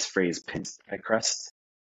gave me this phrase, pinch pie crust.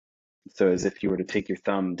 So as if you were to take your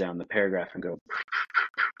thumb down the paragraph and go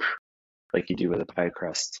like you do with a pie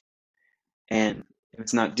crust. And if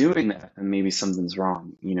it's not doing that, then maybe something's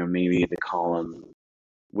wrong. Maybe the column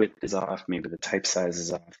width is off, maybe the type size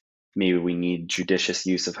is off, maybe we need judicious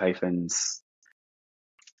use of hyphens.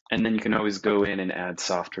 And then you can always go in and add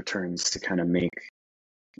soft returns to kind of make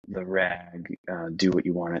the rag do what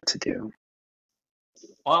you want it to do.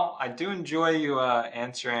 Well, I do enjoy you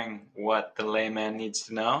answering what the layman needs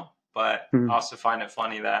to know, but I also find it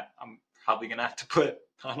funny that I'm probably going to have to put,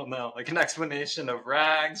 I don't know, like an explanation of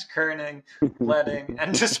rags, kerning, leading,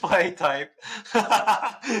 and display type.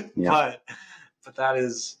 Yeah. But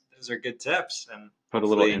those are good tips. And Put a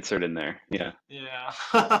little insert in there. Yeah. Yeah.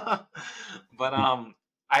 But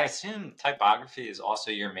I assume typography is also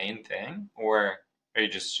your main thing, or are you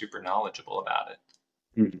just super knowledgeable about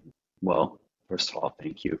it? Well, first of all,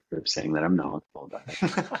 thank you for saying that I'm knowledgeable about it.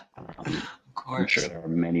 Of course. I'm sure there are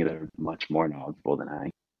many that are much more knowledgeable than I.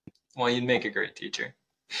 Well, you'd make a great teacher.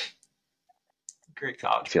 Great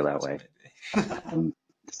college. I feel that way.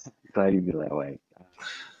 Glad you feel that way.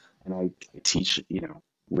 And I teach,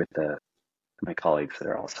 with my colleagues that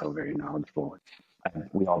are also very knowledgeable.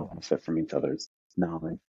 We all benefit from each other's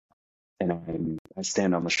knowledge. And I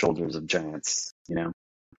stand on the shoulders of giants,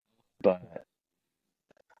 But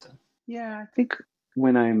yeah, I think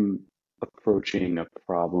when I'm approaching a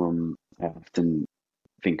problem, I often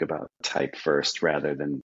think about type first rather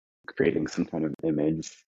than creating some kind of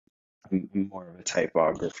image. I'm more of a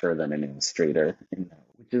typographer than an illustrator,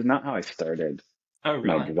 which is not how I started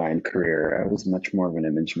my design career. I was much more of an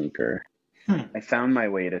image maker. I found my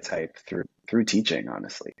way to type through teaching,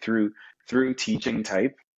 honestly. Through teaching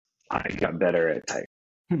type, I got better at type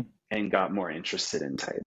and got more interested in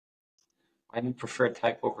type. Why do you prefer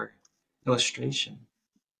type over illustration?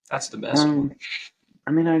 That's the best one.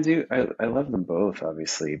 I mean, I do. I love them both,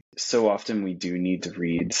 obviously. So often we do need to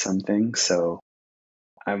read something, so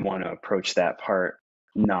I want to approach that part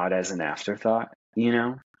not as an afterthought,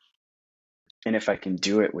 And if I can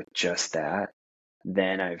do it with just that,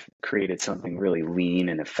 then I've created something really lean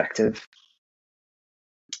and effective.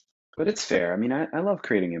 But it's fair. I mean, I love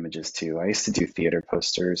creating images too. I used to do theater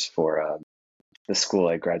posters for the school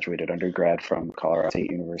I graduated undergrad from, Colorado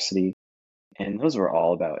State University. And those were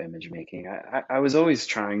all about image making. I was always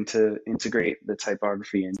trying to integrate the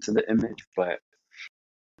typography into the image, but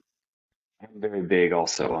I'm very big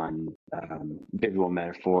also on visual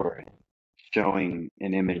metaphor, showing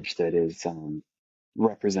an image that is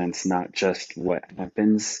represents not just what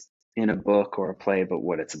happens in a book or a play, but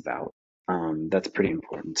what it's about. That's pretty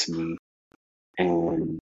important to me.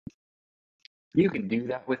 And you can do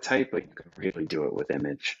that with type, but you can really do it with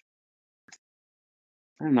image.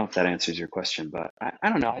 I don't know if that answers your question, but I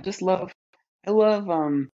don't know. I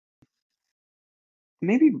love,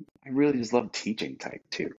 maybe I really just love teaching type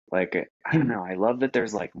too. Like, I don't know. I love that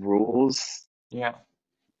there's like rules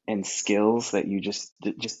and skills that you just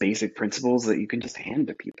basic principles that you can just hand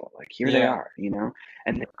to people. Like, here they are,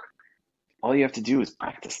 and all you have to do is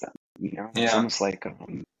practice them, It's almost like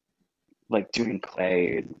doing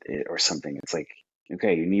clay or something. It's like,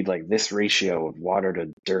 okay, you need like this ratio of water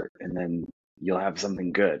to dirt, and then you'll have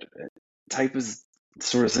something good. Type is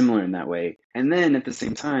sort of similar in that way. And then at the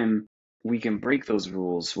same time, we can break those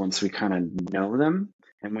rules once we kind of know them.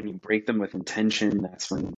 And when you break them with intention,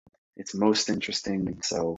 that's when it's most interesting. And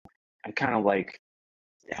so I kind of like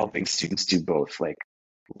helping students do both, like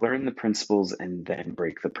learn the principles and then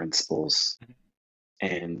break the principles.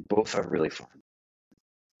 And both are really fun.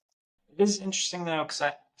 It is interesting though, because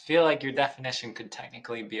I feel like your definition could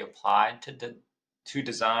technically be applied to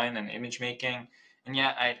design and image making, and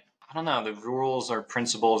yet I don't know, the rules or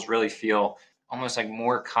principles really feel almost like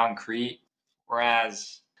more concrete,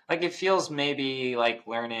 whereas like it feels maybe like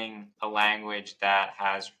learning a language that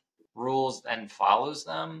has rules and follows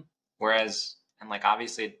them, whereas and like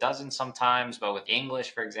obviously it doesn't sometimes, but with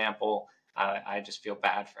English, for example, I just feel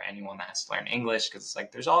bad for anyone that has to learn English because it's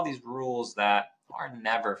like there's all these rules that are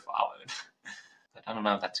never followed. But I don't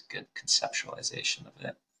know if that's a good conceptualization of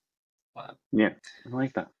it. But yeah, I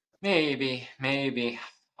like that. Maybe.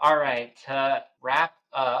 All right, to wrap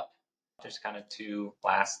up, there's kind of two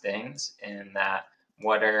last things in that.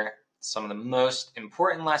 What are some of the most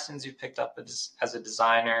important lessons you picked up as a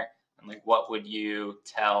designer? And like, what would you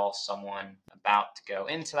tell someone about to go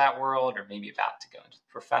into that world or maybe about to go into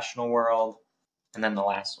the professional world? And then the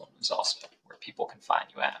last one is also where people can find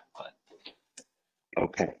you at. But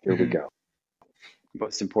okay, here we go.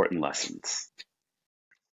 Most important lessons.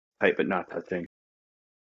 Type but not touching.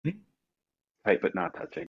 Tight but not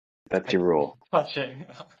touching. That's your rule. Touching.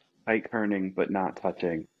 Tight kerning but not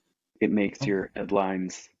touching. It makes your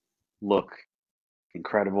headlines look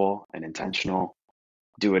incredible and intentional.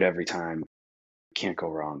 Do it every time. Can't go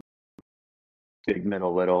wrong. Big,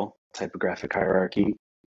 middle, little typographic hierarchy.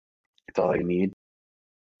 It's all you need.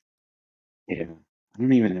 Yeah. I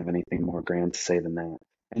don't even have anything more grand to say than that.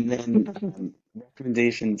 And then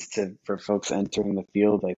recommendations for folks entering the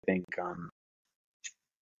field, I think, I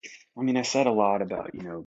mean, I said a lot about,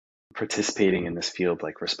 participating in this field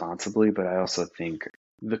like responsibly, but I also think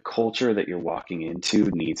the culture that you're walking into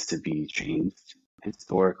needs to be changed.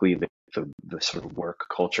 Historically, the sort of work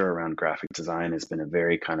culture around graphic design has been a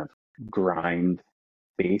very kind of grind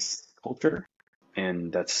based culture.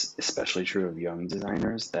 And that's especially true of young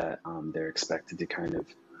designers that they're expected to kind of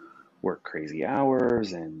work crazy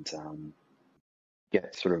hours and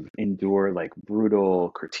get sort of endure like brutal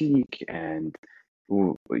critique and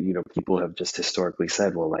people have just historically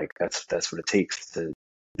said, well, like that's what it takes to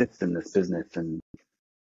exist in this business. And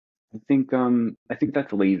I think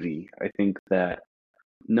that's lazy. I think that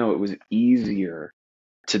no, it was easier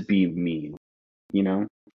to be mean, you know?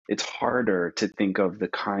 It's harder to think of the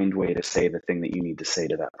kind way to say the thing that you need to say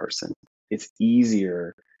to that person. It's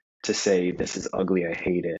easier to say, this is ugly, I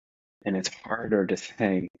hate it. And it's harder to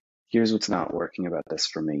say, here's what's not working about this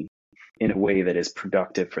for me in a way that is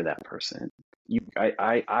productive for that person.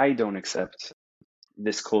 I don't accept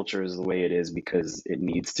this culture is the way it is because it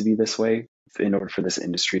needs to be this way in order for this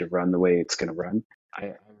industry to run the way it's going to run.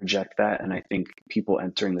 I reject that, and I think people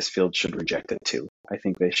entering this field should reject it too. I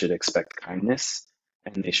think they should expect kindness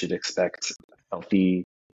and they should expect healthy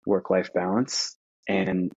work-life balance.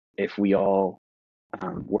 And if we all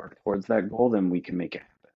work towards that goal, then we can make it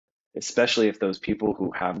happen. Especially if those people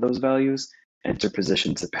who have those values enter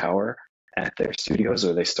positions of power at their studios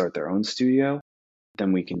or they start their own studio,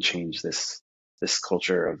 then we can change this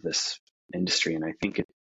culture of this industry. And I think it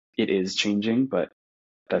is changing, but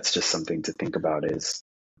that's just something to think about is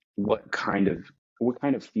what kind of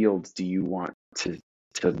fields do you want to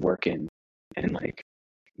work in and like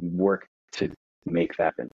work to make that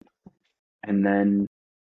happen. And then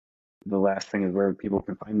the last thing is where people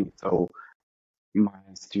can find me. So my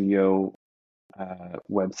studio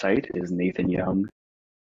website is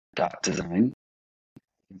nathanyoung.design. You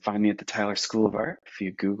can find me at the Tyler School of Art. If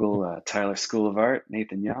you Google Tyler School of Art,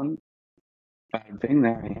 Nathan Young, bada bing,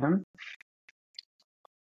 there I am.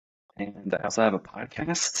 And I also have a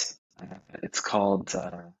podcast. It's called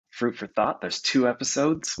Fruit for Thought. There's 2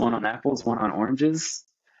 episodes, one on apples, one on oranges.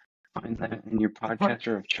 Find that in your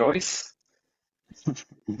podcatcher of choice.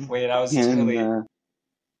 Wait, I was And totally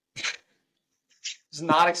was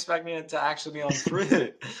not expecting it to actually be on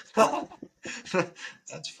fruit.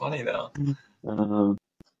 That's funny though. um,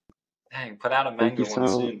 Dang, put out a thank you mango one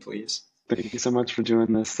soon, please. thank you so much for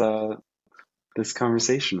doing this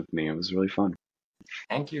conversation with me. It was really fun.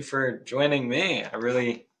 Thank you for joining me. I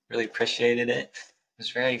really, really appreciated it. It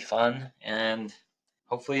was very fun, and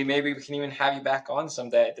hopefully, maybe we can even have you back on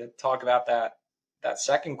someday to talk about that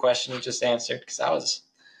second question you just answered, because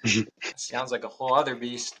sounds like a whole other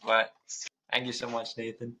beast. But thank you so much,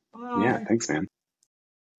 Nathan. Yeah, Bye. thanks, man.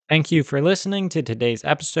 Thank you for listening to today's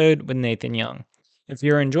episode with Nathan Young. If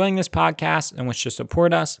you're enjoying this podcast and wish to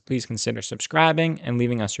support us, please consider subscribing and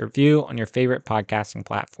leaving us a review on your favorite podcasting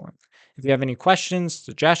platform. If you have any questions,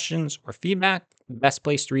 suggestions, or feedback, the best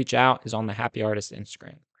place to reach out is on the Happy Artist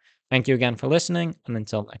Instagram. Thank you again for listening, and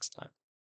until next time.